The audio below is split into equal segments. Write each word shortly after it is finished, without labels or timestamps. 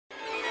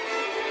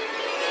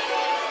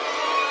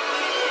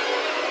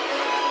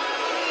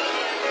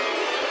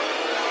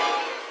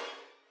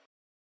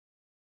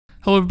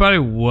Hello everybody,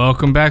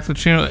 welcome back to the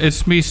channel.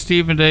 It's me,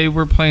 Steve, and today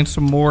we're playing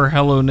some more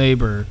Hello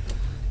Neighbor.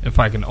 If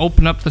I can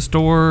open up this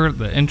door,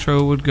 the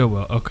intro would go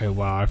well. Okay,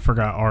 wow, I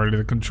forgot already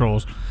the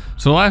controls.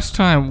 So last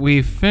time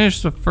we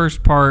finished the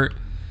first part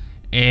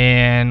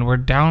and we're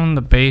down in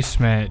the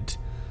basement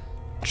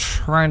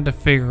trying to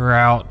figure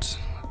out...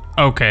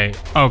 Okay,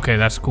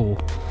 that's cool.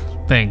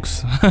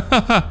 Thanks.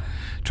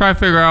 Try to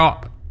figure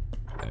out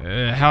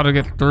how to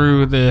get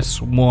through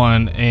this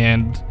one,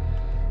 and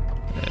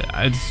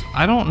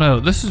I don't know.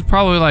 This is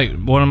probably like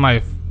one of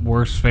my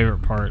worst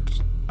favorite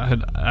parts.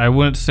 I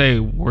wouldn't say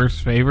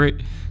worst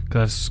favorite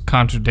because it's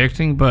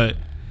contradicting, but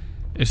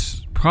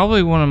it's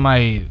probably one of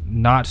my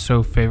not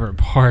so favorite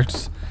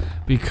parts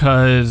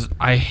because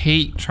I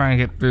hate trying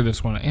to get through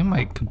this one. And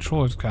my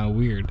controller's kind of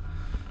weird.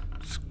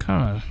 It's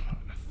kind of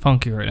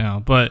funky right now,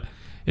 but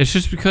it's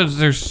just because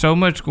there's so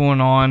much going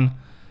on.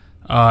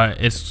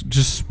 It's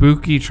just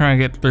spooky trying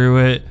to get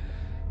through it,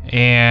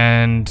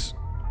 and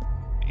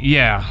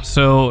yeah,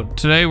 so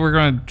today we're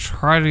going to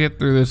try to get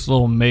through this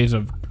little maze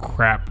of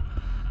crap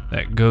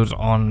that goes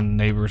on in the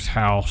neighbor's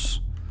house.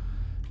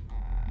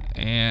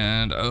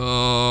 And,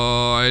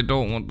 oh, I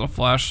don't want the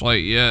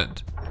flashlight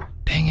yet.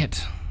 Dang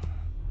it.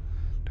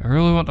 Do I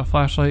really want the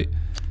flashlight?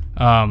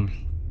 I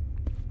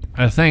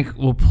think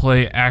we'll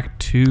play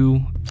Act 2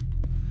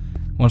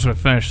 once we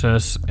finish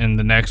this in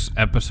the next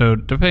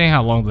episode, depending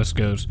how long this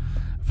goes.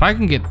 If I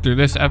can get through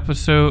this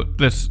episode,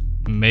 this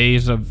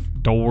maze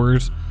of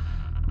doors,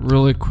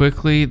 really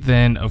quickly,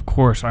 then of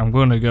course I'm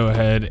going to go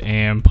ahead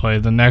and play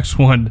the next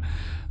one,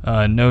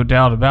 no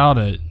doubt about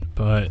it.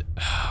 But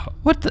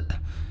what the,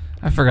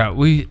 I forgot.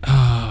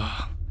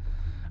 I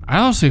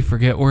honestly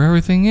forget where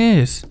everything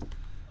is.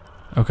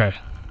 Okay,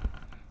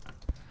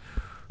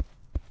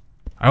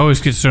 I always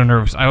get so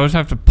nervous. I always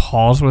have to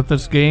pause with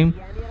this game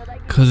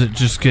because it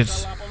just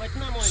gets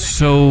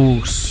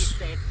so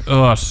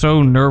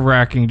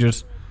nerve-wracking,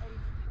 just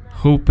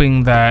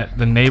hoping that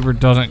the neighbor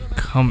doesn't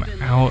come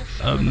out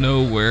of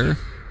nowhere,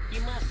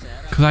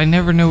 because I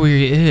never know where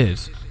he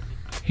is.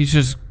 He's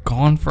just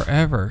gone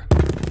forever.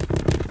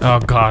 Oh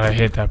god, I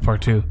hate that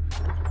part too.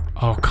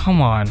 Oh,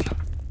 come on.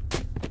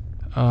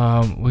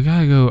 We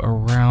gotta go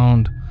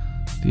around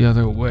the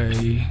other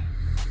way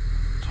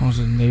as long as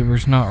the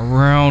neighbor's not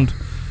around.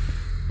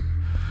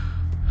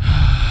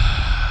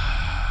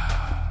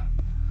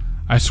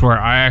 I swear,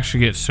 I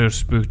actually get so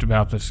spooked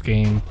about this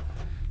game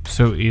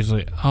so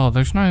easily. Oh,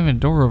 there's not even a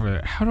door over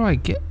there. How do I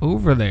get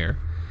over there?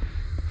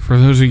 For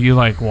those of you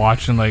like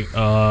watching, like,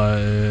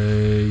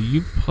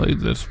 you played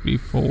this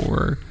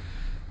before.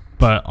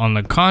 But on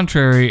the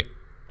contrary,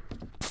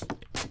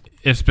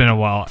 it's been a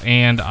while,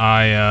 and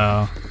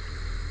I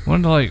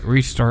wanted to like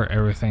restart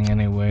everything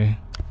anyway.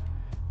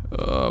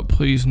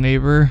 Please,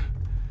 neighbor,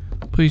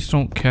 please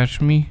don't catch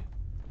me.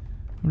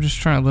 I'm just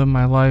trying to live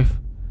my life.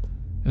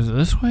 Is it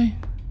this way?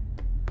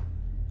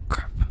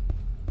 Crap.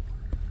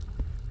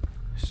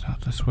 It's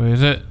not this way,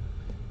 is it?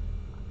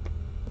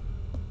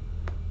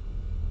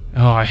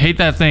 Oh, I hate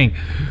that thing.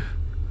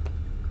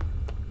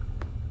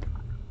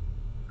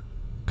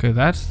 Okay,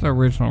 that's the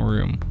original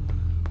room.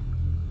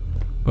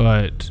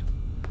 But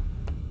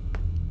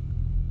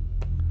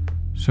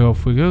so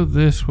if we go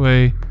this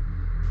way,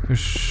 there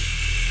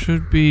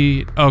should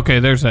be... Okay,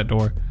 there's that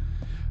door.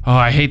 Oh,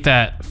 I hate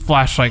that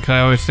flashlight because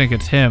I always think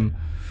it's him.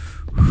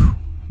 Whew.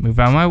 Move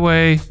out of my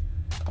way.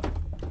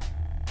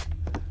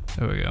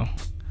 There we go.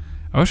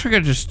 I wish I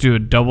could just do a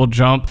double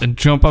jump and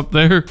jump up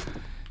there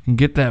and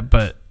get that,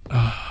 but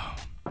I'm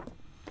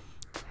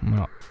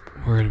not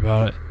worried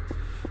about it.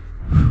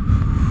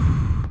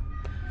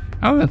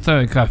 I don't even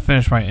think I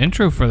finished my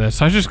intro for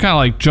this. I just kind of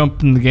like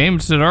jumped in the game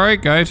and said, "All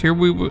right, guys, here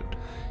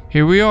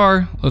we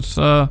are. Let's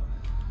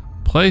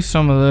play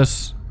some of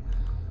this."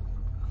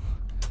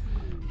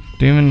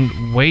 Didn't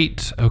even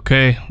wait.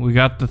 Okay, we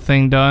got the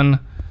thing done.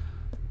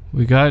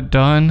 We got it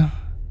done.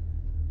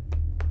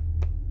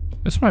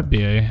 This might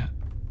be a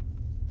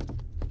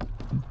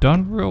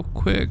done real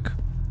quick.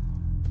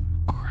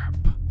 Crap.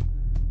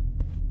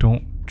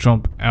 Don't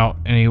jump out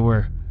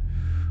anywhere,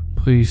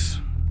 please.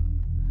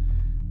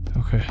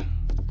 Okay.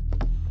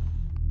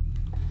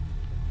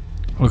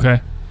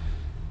 Okay.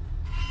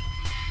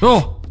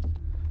 Oh!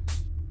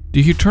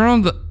 Did he turn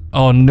on the...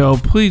 Oh no,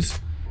 please.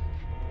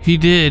 He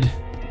did.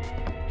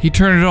 He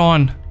turned it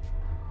on.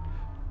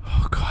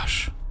 Oh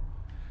gosh.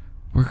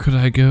 Where could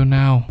I go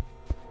now?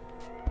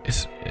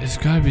 It's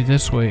gotta be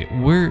this way.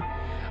 Where?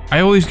 I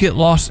always get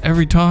lost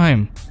every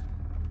time.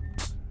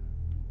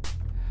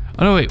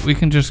 Oh no, wait, we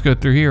can just go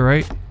through here,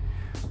 right?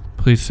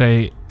 Please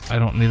say I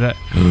don't need that.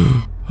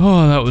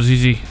 Oh, that was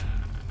easy.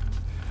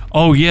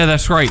 Oh yeah,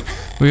 that's right.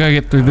 We gotta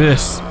get through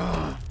this.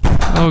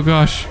 Oh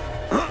gosh.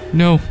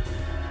 No.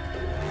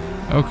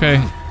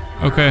 Okay.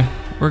 Okay.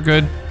 We're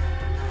good.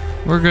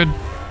 We're good.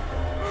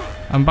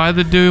 I'm by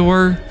the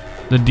door.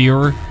 The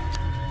deer.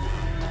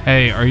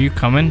 Hey, are you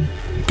coming?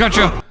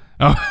 Gotcha!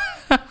 Oh.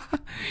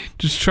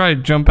 Just try to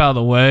jump out of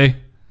the way.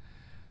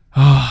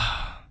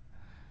 Oh.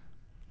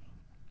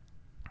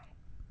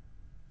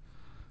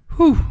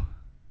 Whew.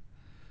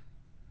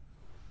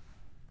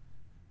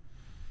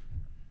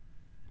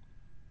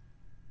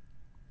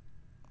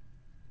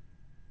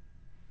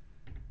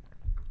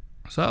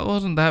 So that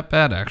wasn't that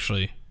bad,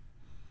 actually.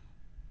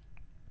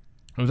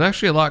 It was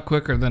actually a lot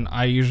quicker than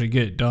I usually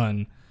get it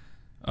done.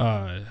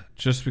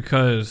 Just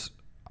because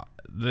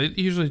it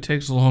usually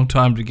takes a long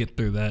time to get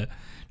through that.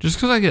 Just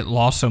because I get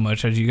lost so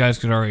much, as you guys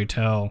could already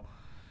tell.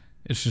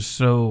 It's just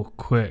so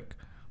quick.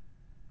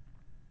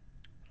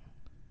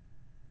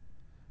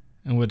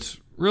 And what's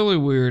really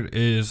weird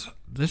is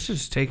this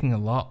is taking a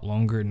lot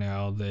longer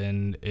now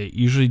than it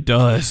usually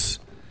does.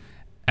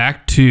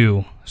 Act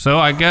 2. So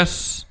I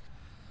guess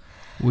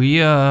we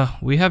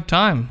have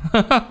time.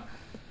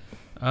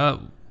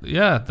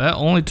 Yeah, that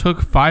only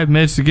took 5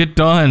 minutes to get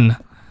done.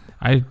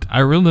 I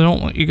really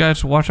don't want you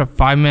guys to watch a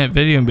 5-minute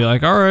video and be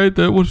like, all right,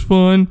 that was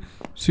fun.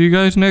 See you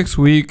guys next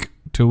week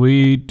till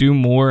we do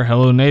more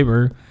Hello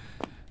Neighbor.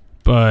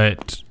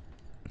 But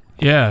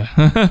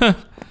yeah,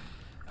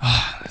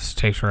 this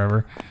takes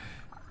forever.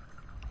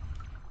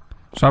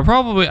 So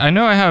I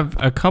know I have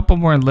a couple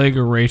more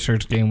Lego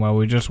Racers game while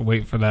we just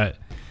wait for that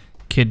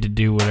kid to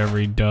do whatever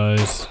he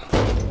does.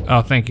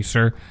 Oh, thank you,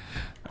 sir.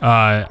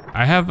 I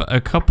have a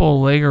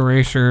couple Lego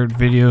Racer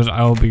videos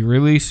I will be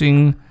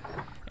releasing,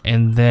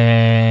 and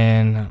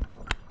then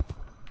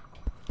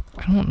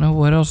I don't know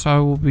what else I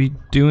will be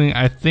doing.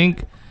 I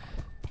think,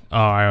 oh,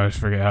 I always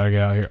forget how to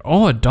get out of here.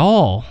 Oh, a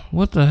doll.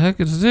 What the heck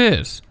is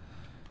this?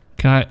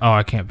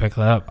 I can't pick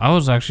that up. I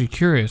was actually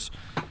curious.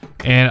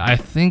 And I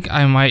think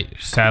I might,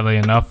 sadly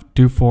enough,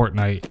 do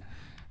Fortnite.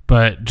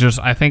 But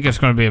I think it's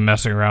going to be a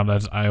messing around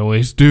as I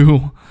always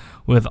do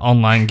with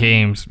online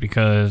games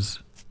because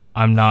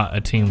I'm not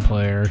a team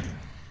player.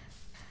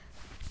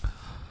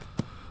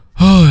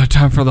 Oh,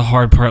 time for the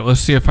hard part. Let's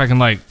see if I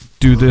can,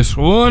 do this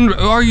one.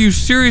 Are you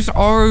serious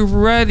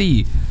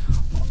already?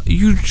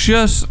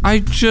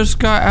 I just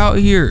got out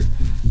here.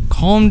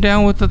 Calm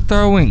down with the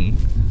throwing.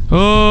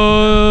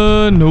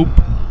 Nope.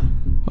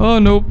 Oh,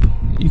 nope.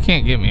 You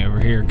can't get me over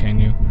here, can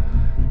you?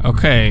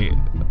 Okay,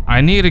 I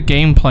need a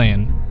game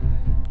plan.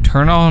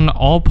 Turn on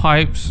all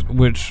pipes,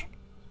 which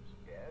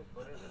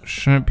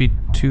shouldn't be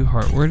too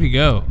hard. Where'd he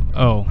go?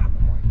 Oh.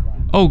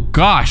 Oh,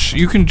 gosh.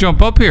 You can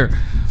jump up here.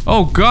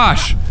 Oh,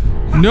 gosh.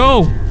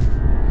 No.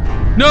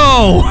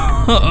 No.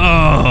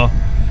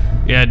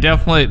 Yeah,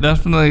 definitely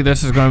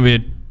this is going to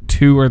be a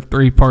 2 or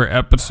 3 part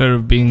episode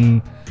of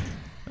being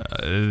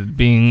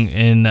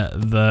in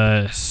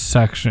the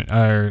section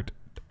or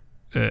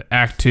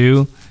Act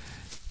 2,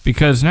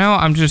 because now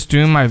I'm just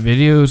doing my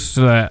videos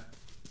so that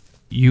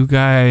you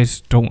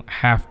guys don't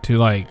have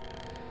to I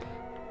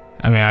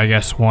mean, I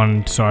guess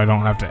 1, so I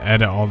don't have to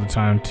edit all the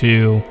time,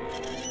 2,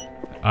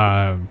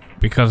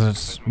 because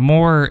it's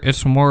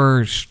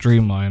more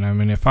streamlined. I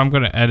mean, if I'm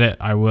gonna edit,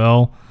 I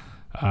will,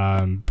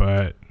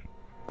 but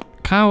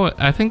kind of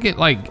I think it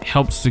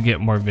helps to get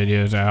more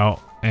videos out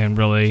and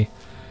really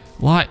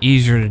a lot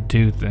easier to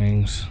do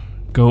things.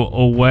 Go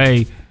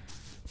away.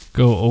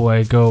 Go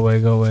away, go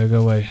away, go away,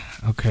 go away.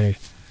 Okay.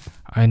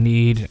 I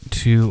need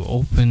to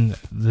open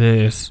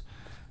this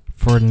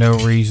for no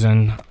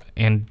reason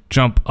and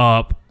jump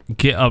up.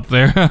 Get up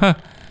there.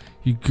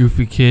 You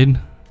goofy kid.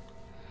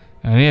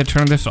 I need to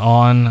turn this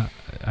on.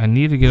 I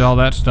need to get all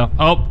that stuff.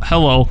 Oh,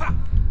 hello.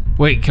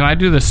 Wait, can I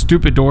do the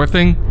stupid door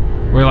thing?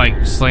 Where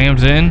it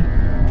slams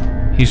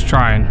in? He's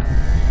trying.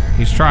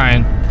 He's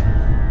trying.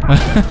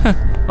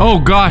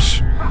 Oh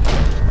gosh.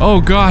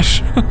 Oh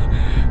gosh.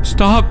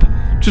 Stop.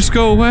 Just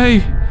go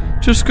away.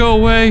 Just go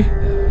away.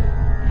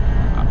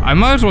 I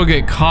might as well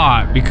get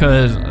caught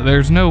because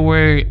there's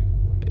nowhere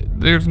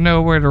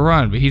to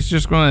run. But he's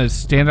just going to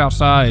stand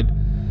outside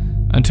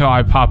until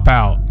I pop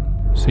out.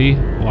 See?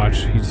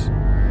 Watch. He's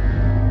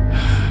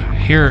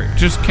here.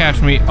 Just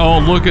catch me. Oh,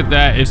 look at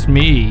that. It's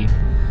me,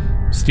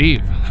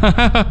 Steve.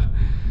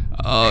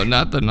 Oh,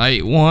 not the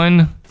night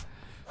one.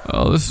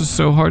 Oh, this is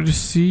so hard to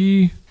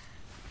see.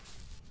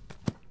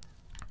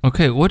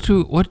 Okay, what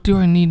do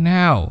I need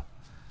now?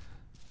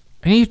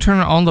 I need to turn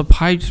on the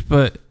pipes,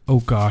 but oh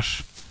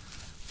gosh.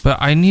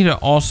 But I need to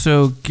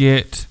also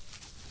get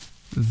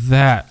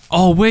that.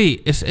 Oh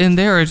wait, it's in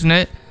there, isn't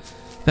it?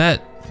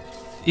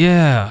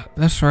 Yeah,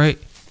 that's right.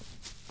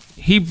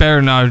 He better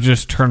not have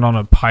just turned on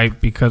a pipe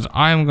because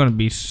I'm gonna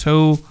be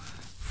so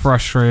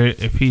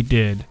frustrated if he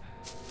did.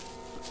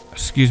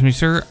 Excuse me,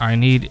 sir. I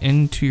need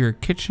into your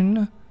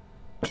kitchen.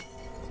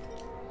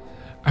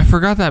 I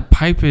forgot that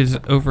pipe is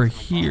over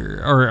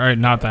here. Or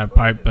not that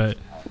pipe, but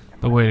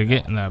the way to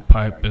get in that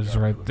pipe is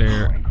right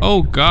there.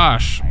 Oh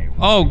gosh.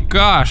 Oh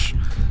gosh.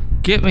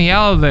 Get me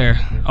out of there.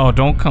 Oh,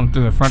 don't come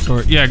through the front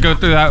door. Yeah, go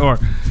through that door.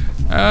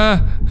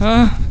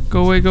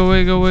 Go away, go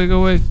away, go away,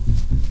 go away.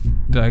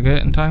 Did I get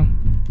it in time?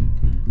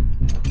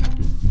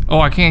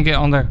 Oh, I can't get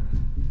on there.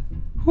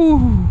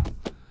 Whew.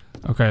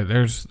 Okay,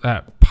 there's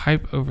that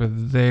pipe over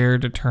there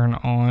to turn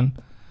on.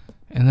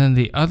 And then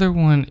the other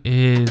one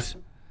is...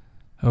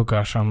 Oh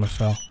gosh, I almost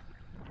fell.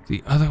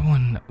 The other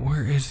one,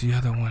 where is the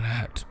other one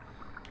at?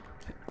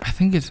 I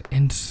think it's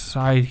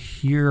inside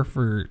here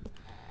for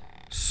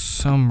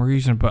some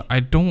reason, but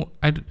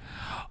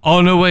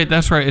oh no, wait,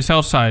 that's right, it's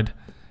outside.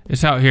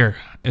 It's out here.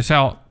 It's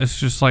out, it's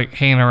just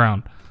hanging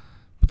around.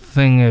 But the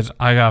thing is,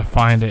 I gotta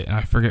find it and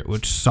I forget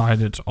which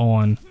side it's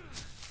on.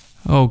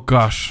 Oh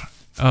gosh.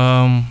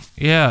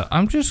 Yeah,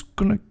 I'm just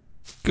gonna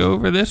go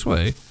over this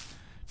way.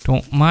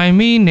 Don't mind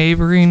me,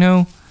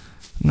 neighborino.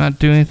 I'm not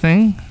doing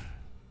anything.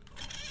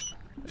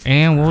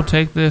 And we'll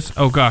take this.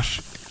 Oh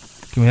gosh.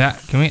 Give me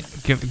that.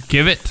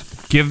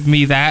 Give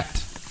me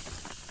that.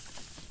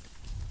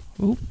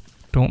 Oop.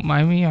 Don't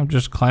mind me. I'm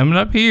just climbing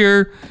up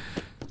here.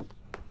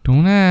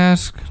 Don't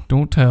ask.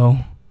 Don't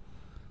tell.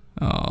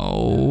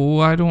 Oh,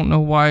 I don't know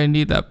why I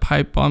need that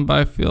pipe on, but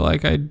I feel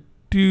like I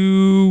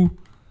do.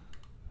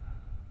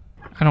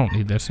 I don't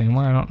need this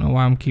anymore. I don't know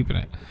why I'm keeping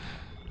it.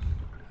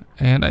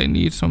 And I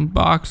need some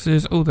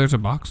boxes. Oh, there's a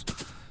box.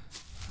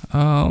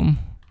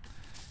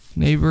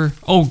 Neighbor.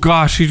 Oh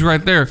gosh, he's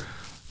right there.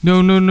 No.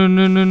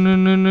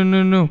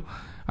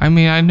 I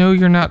mean, I know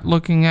you're not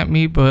looking at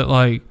me, but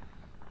like,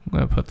 I'm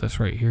gonna put this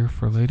right here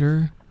for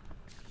later.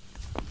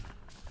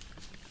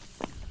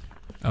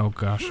 Oh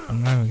gosh,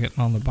 I'm not even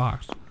getting on the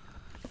box.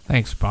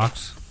 Thanks,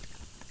 box.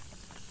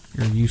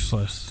 You're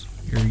useless.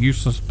 You're a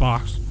useless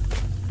box.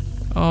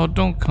 Oh,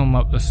 don't come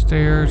up the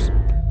stairs.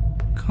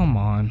 Come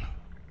on.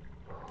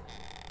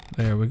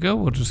 There we go.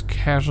 We'll just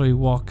casually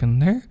walk in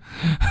there.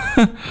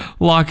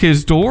 Lock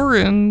his door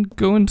and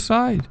go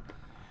inside.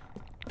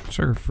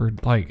 Sir, for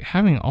like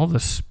having all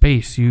this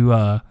space, you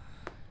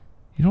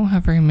don't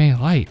have very many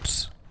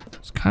lights.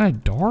 It's kind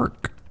of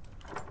dark.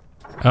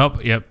 Oh,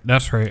 yep,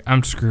 that's right.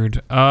 I'm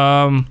screwed.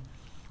 I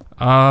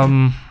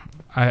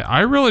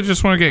really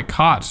just want to get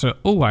caught. So,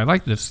 oh, I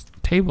like this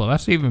table.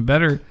 That's even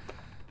better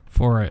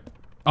for it.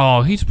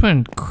 Oh, he's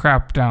putting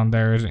crap down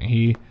there, isn't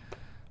he?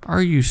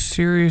 Are you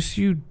serious,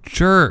 you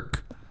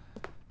jerk?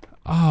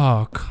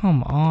 Oh,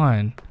 come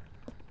on.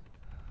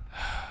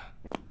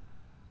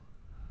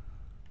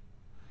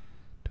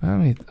 Do I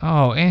have any?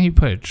 Oh, and he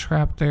put a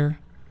trap there.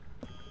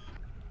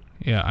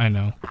 Yeah, I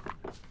know.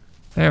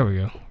 There we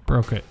go.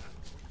 Broke it.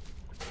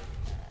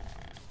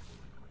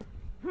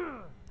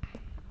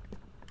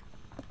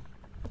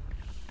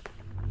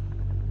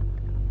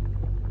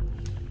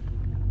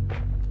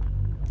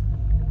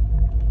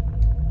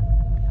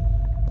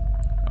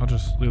 I'll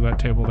just leave that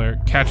table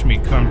there. Catch me,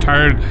 because I'm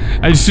tired.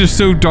 It's just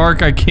so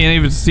dark, I can't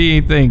even see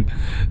anything.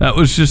 That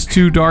was just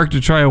too dark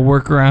to try to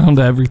work around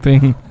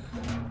everything.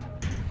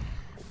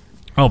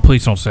 Oh,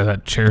 please don't say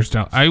that chair's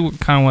down. I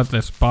kind of want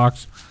this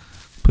box.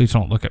 Please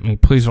don't look at me.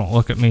 Please don't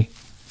look at me.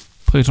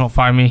 Please don't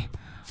find me.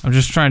 I'm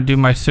just trying to do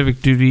my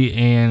civic duty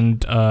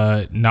and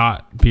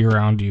not be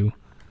around you.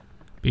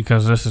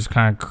 Because this is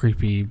kind of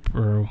creepy,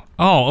 bro.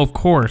 Oh, of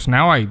course.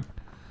 Now I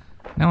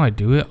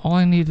do it. All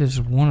I need is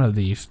one of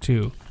these,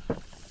 too.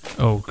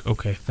 Oh,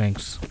 okay,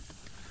 thanks.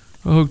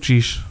 Oh,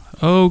 jeez.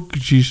 Oh,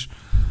 jeez.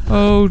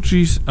 Oh,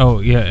 jeez. Oh,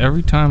 yeah,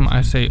 every time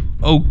I say,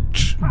 oh,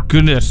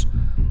 goodness.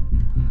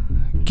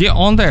 Get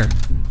on there.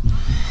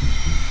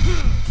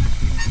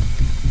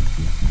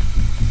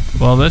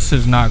 Well, this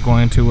is not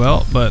going too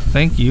well, but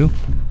thank you.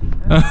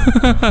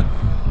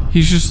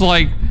 He's just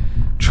like,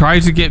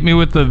 tries to get me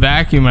with the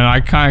vacuum, and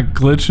I kind of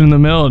glitch in the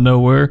middle of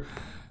nowhere.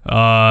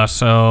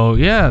 So,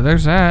 yeah,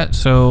 there's that.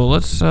 So,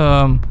 let's,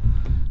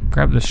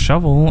 grab this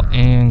shovel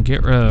and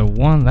get rid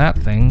of that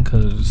thing,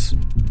 because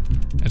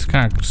it's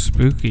kind of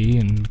spooky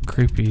and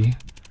creepy.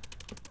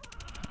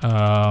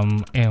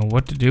 And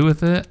what to do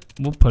with it?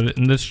 We'll put it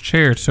in this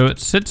chair so it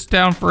sits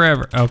down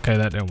forever. Okay,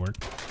 that didn't work.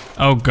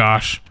 Oh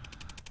gosh.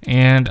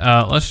 And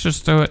let's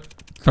just throw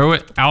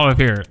it out of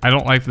here. I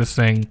don't like this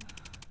thing.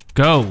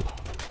 Go.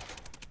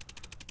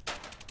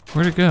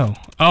 Where'd it go?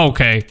 Oh,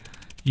 okay.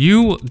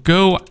 You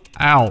go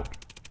out.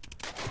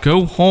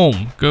 Go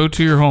home. Go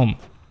to your home.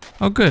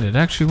 Oh, good. It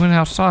actually went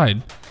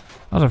outside.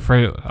 I was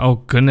afraid. Oh,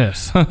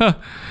 goodness.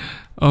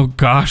 Oh,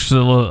 gosh.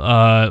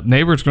 The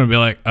neighbor's going to be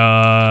like,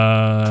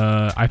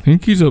 I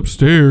think he's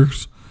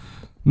upstairs.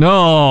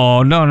 No.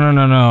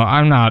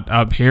 I'm not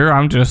up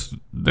here.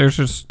 There's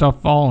just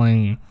stuff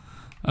falling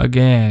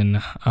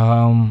again.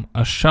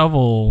 A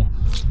shovel.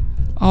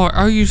 Oh,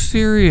 are you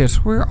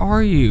serious? Where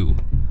are you?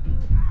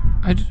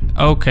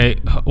 Okay.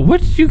 What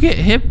did you get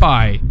hit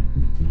by?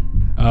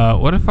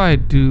 What if I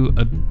do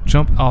a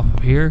jump off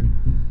of here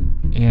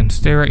and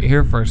stay right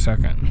here for a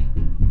second?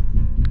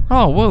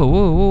 Oh,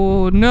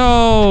 whoa,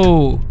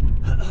 no!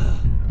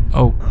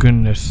 Oh,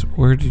 goodness.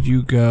 Where did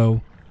you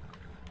go?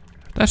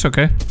 That's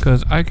okay,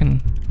 because I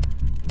can...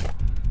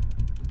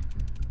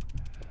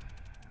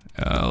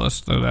 let's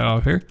throw that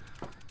off here.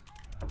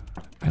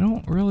 I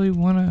don't really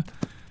want to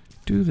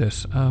do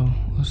this. Oh,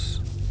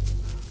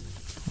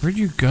 where'd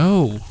you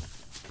go?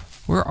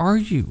 Where are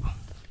you?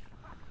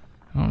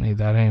 I don't need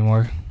that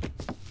anymore.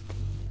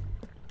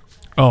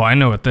 Oh, I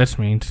know what this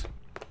means.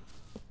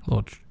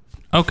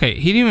 Okay,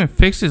 he didn't even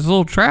fix his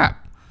little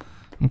trap.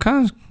 I'm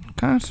kind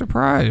of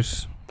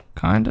surprised.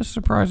 Kind of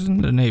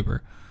surprising the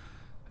neighbor.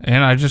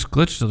 And I just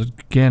glitched it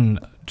again,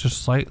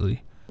 just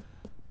slightly.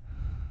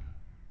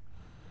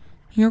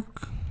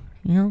 Yoke.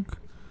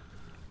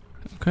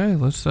 Okay,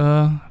 let's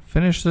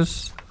finish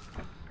this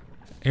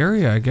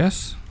area, I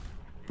guess.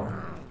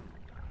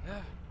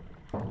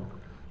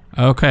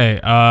 Okay,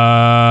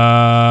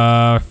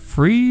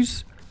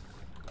 freeze.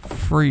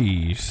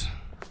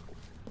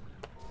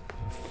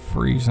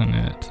 freezing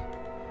it.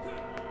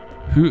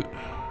 Who?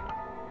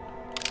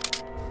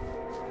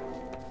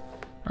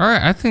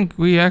 Alright, I think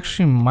we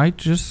actually might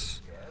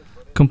just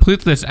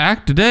complete this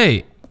act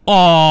today.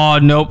 Oh,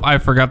 nope. I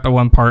forgot the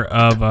one part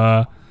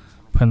of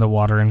putting the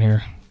water in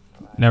here.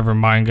 Never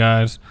mind,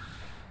 guys.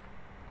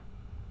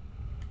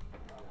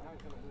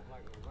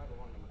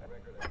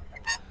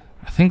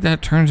 I think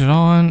that turns it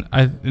on.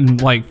 I'm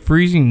like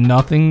freezing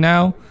nothing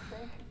now.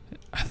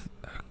 I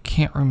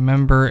can't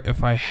remember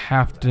if I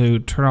have to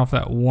turn off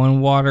that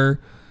one water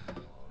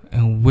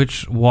and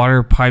which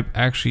water pipe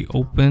actually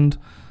opened.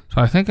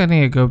 So I think I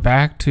need to go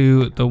back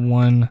to the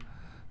one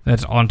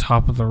that's on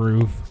top of the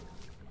roof.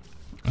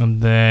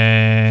 And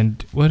then,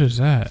 what is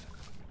that?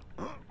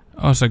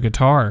 Oh, it's a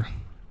guitar.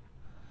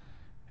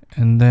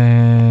 And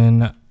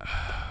then,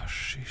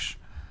 sheesh.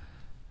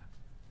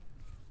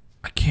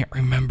 I can't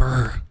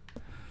remember.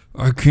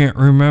 I can't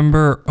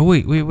remember. Oh,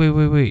 wait.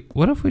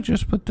 What if we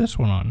just put this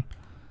one on?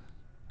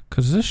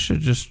 Because this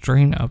should just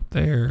drain up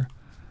there.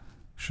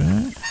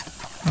 Shouldn't it?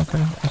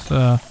 Okay, let's,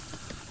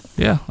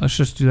 yeah, let's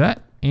just do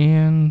that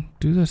and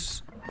do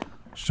this.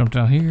 Let's jump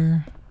down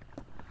here.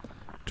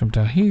 Jump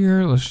down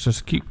here. Let's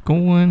just keep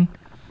going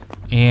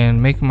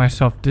and making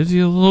myself dizzy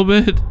a little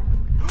bit.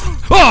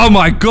 Oh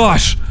my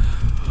gosh!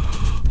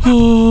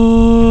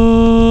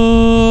 Oh,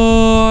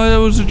 that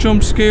was a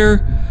jump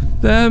scare.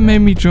 That made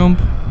me jump.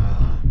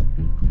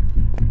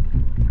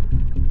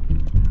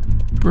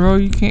 Bro,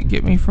 you can't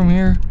get me from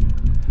here.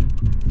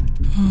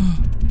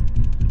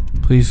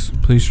 Please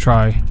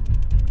try.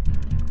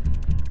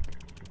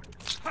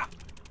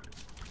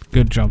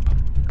 Good jump.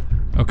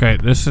 Okay,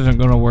 this isn't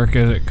gonna work,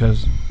 is it?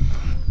 Because,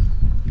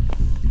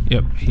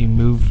 yep, he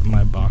moved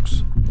my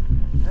box.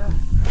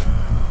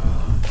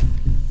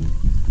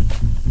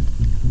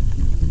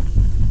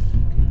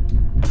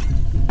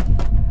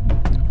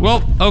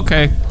 Well,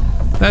 okay,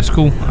 that's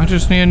cool. I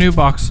just need a new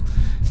box.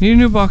 Need a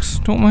new box.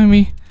 Don't mind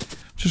me.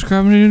 Just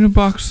grabbing a new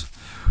box.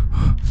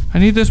 I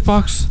need this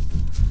box.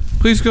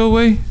 Please go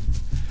away.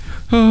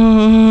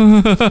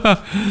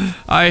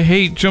 I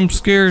hate jump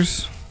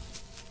scares.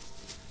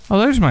 Oh,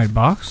 there's my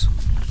box.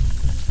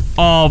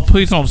 Oh,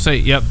 please don't say,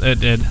 yep, it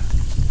did.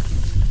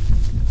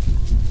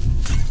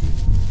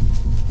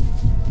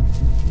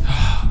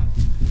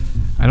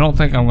 I don't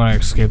think I'm gonna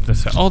escape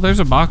this. Oh, there's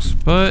a box,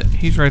 but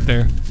he's right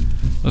there.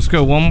 Let's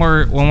go one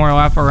more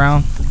lap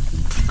around.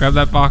 Grab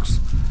that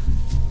box.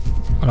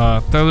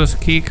 Throw this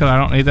key because I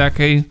don't need that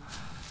key.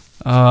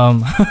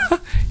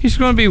 He's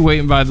gonna be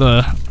waiting by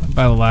the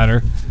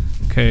ladder.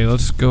 Okay,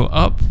 let's go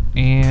up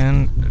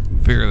and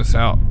figure this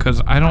out because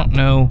I don't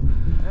know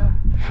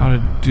how to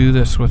do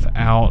this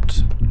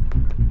without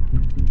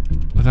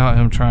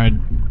him trying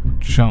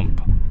to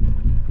jump.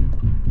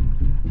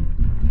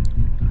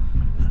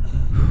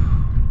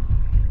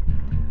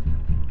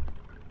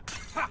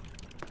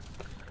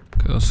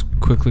 Okay, let's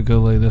quickly go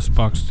lay this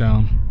box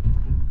down.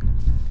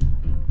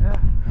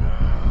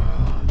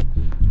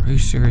 Are you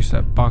serious?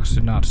 That box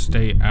did not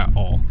stay at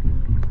all.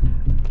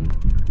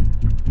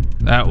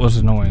 That was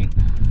annoying.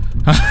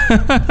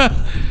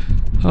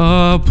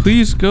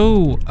 Please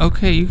go.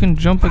 Okay, you can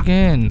jump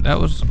again. That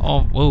was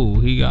all. Whoa,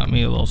 he got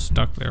me a little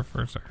stuck there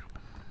for a second.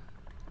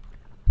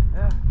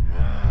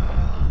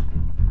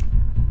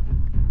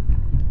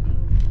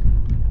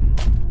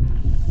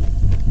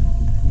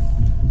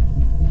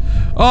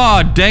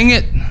 Oh, dang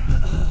it.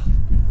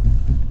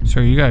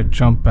 Sir, you gotta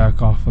jump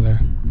back off of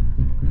there.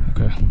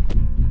 Okay.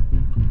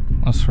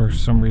 Unless for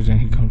some reason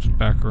he comes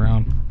back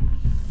around.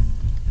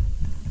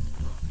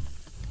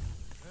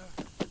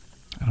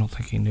 I don't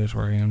think he knows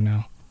where I am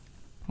now.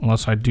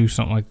 Unless I do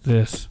something like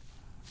this.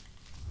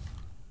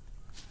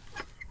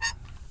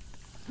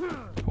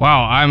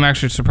 Wow, I'm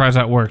actually surprised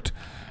that worked.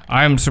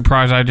 I am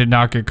surprised I did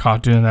not get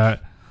caught doing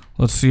that.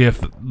 Let's see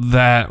if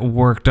that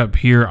worked up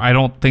here. I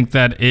don't think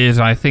that is.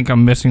 I think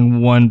I'm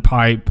missing one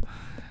pipe.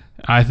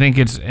 I think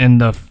it's in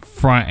the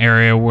front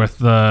area with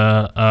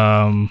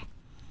the,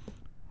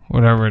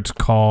 whatever it's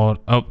called.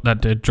 Oh,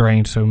 that did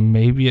drain, so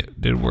maybe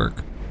it did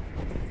work.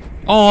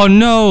 Oh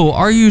no,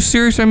 are you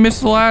serious? I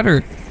missed the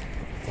ladder.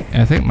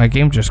 And I think my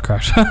game just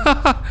crashed.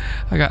 I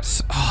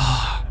got,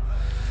 oh,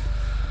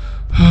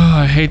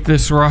 I hate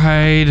this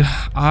ride.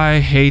 I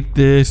hate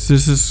this.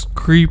 This is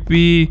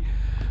creepy.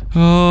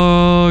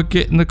 Oh,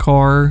 get in the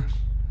car.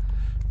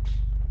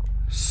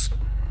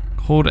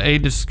 Hold A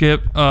to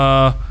skip.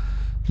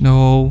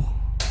 No.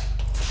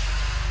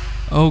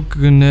 Oh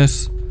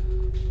goodness.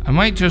 I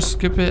might just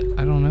skip it.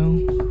 I don't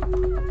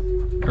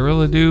know. I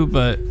really do,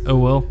 but oh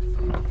well.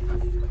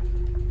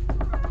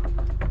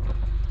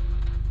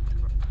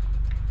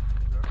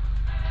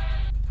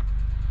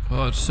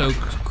 Oh, it's so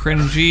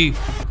cringy.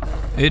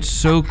 It's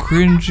so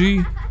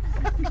cringy.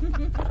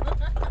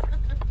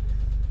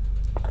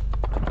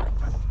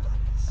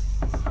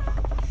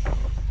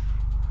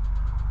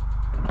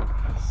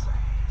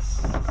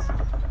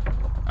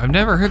 I've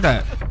never heard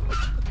that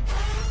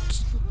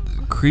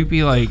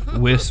creepy like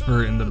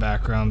whisper in the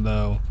background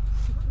though.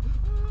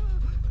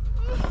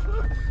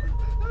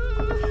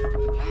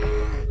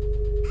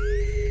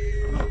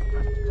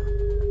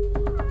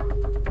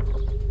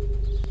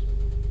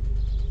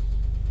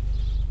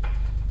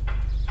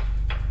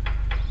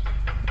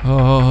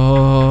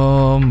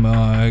 Oh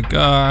my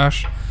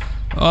gosh.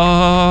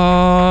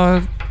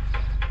 I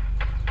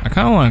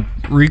kind of want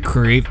to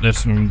recreate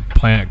this in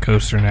Planet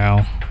Coaster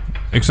now.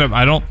 Except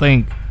I don't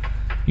think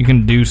you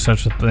can do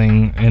such a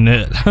thing in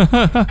it.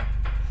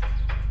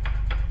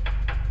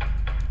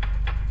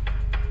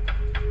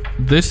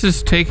 This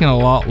is taking a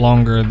lot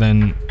longer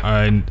than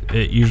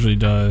it usually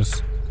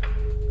does.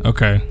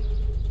 Okay.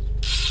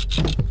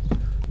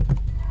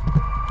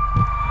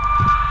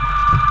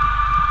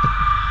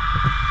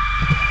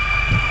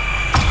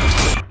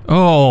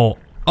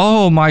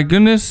 Oh my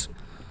goodness.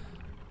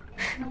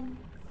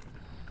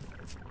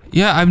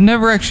 Yeah, I've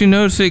never actually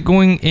noticed it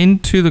going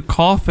into the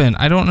coffin.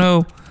 I don't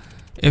know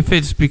if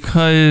it's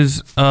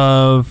because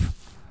of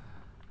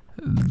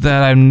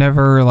that I've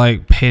never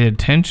like paid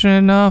attention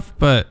enough,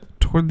 but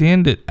toward the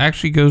end it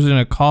actually goes in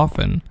a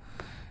coffin.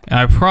 And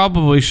I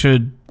probably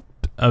should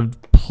have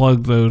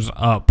plugged those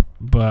up,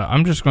 but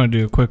I'm just going to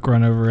do a quick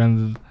run over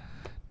and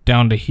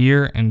down to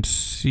here and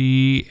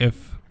see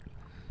if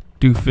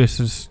Doofus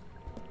is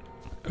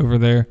over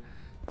there.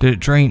 Did it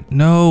drain?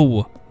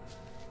 No.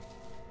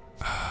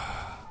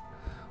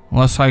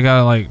 Unless I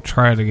gotta like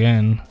try it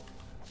again.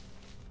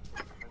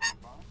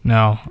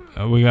 No,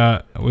 we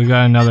got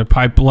another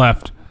pipe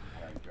left.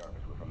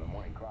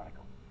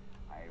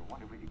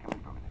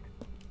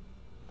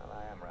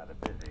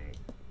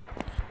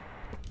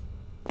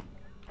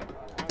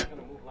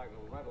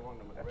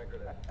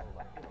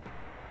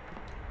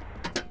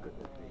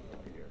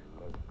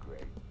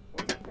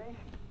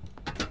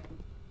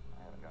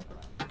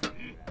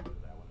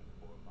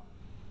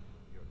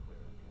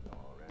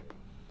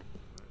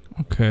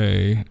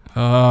 Okay,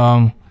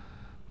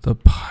 the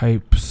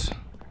pipes.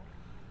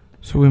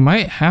 So we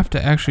might have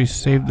to actually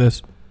save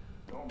this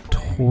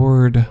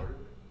toward,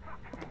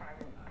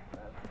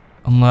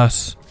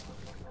 unless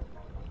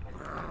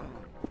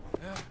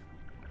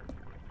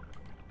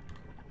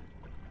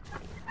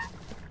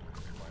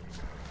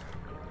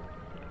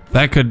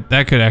that could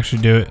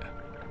actually do it.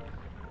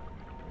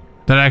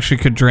 That actually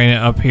could drain it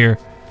up here.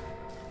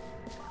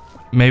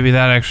 Maybe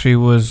that actually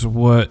was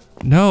what,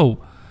 no,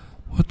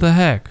 what the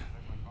heck?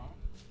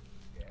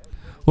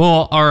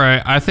 Well,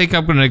 alright, I think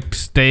I'm going to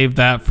save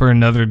that for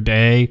another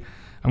day.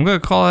 I'm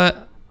going to call it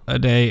a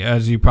day,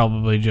 as you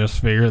probably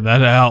just figured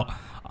that out.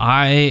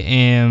 I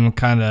am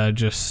kind of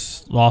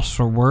just lost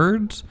for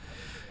words.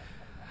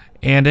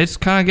 And it's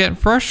kind of getting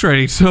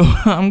frustrating, so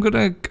I'm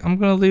gonna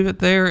leave it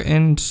there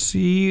and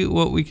see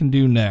what we can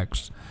do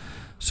next.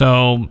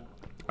 So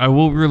I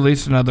will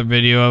release another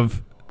video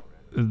of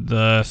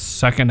the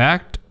second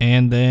act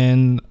and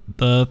then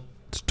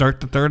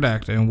start the third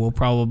act, and we'll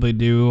probably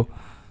do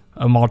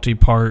a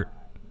multi-part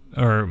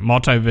or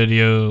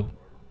multi-video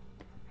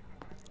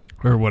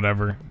or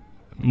whatever,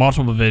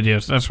 multiple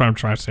videos. That's what I'm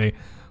trying to say.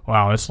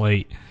 Wow, it's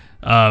late.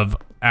 Of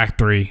Act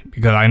 3,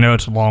 because I know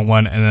it's a long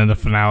one, and then the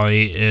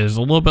finale is a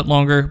little bit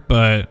longer,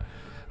 but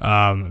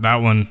that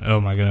one, oh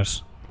my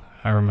goodness,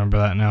 I remember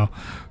that now.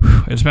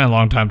 Whew, it's been a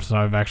long time since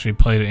I've actually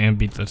played it and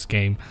beat this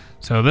game,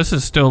 so this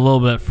is still a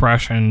little bit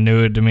fresh and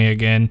new to me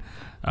again.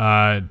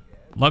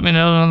 Let me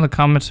know in the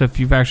comments if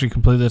you've actually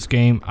completed this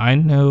game. I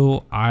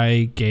know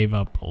I gave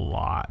up a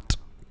lot,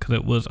 because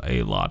it was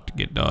a lot to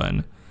get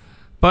done,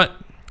 but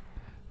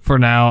for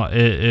now,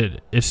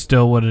 it's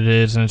still what it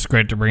is, and it's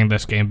great to bring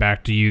this game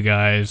back to you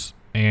guys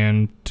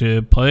and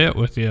to play it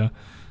with you.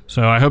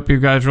 So I hope you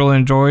guys really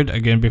enjoyed.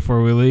 Again,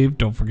 before we leave,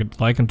 don't forget to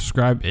like and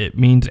subscribe. It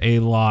means a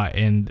lot,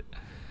 and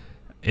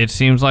it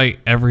seems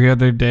like every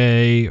other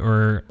day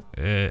or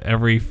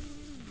every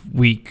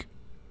week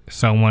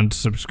someone's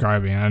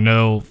subscribing. I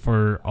know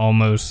for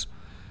almost,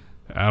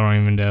 I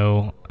don't even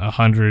know,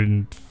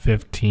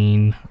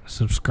 115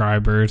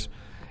 subscribers.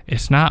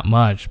 It's not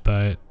much,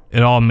 but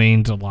it all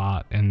means a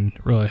lot and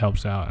really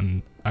helps out,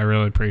 and I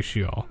really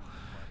appreciate you all.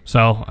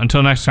 So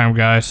until next time,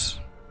 guys,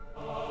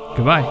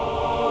 goodbye.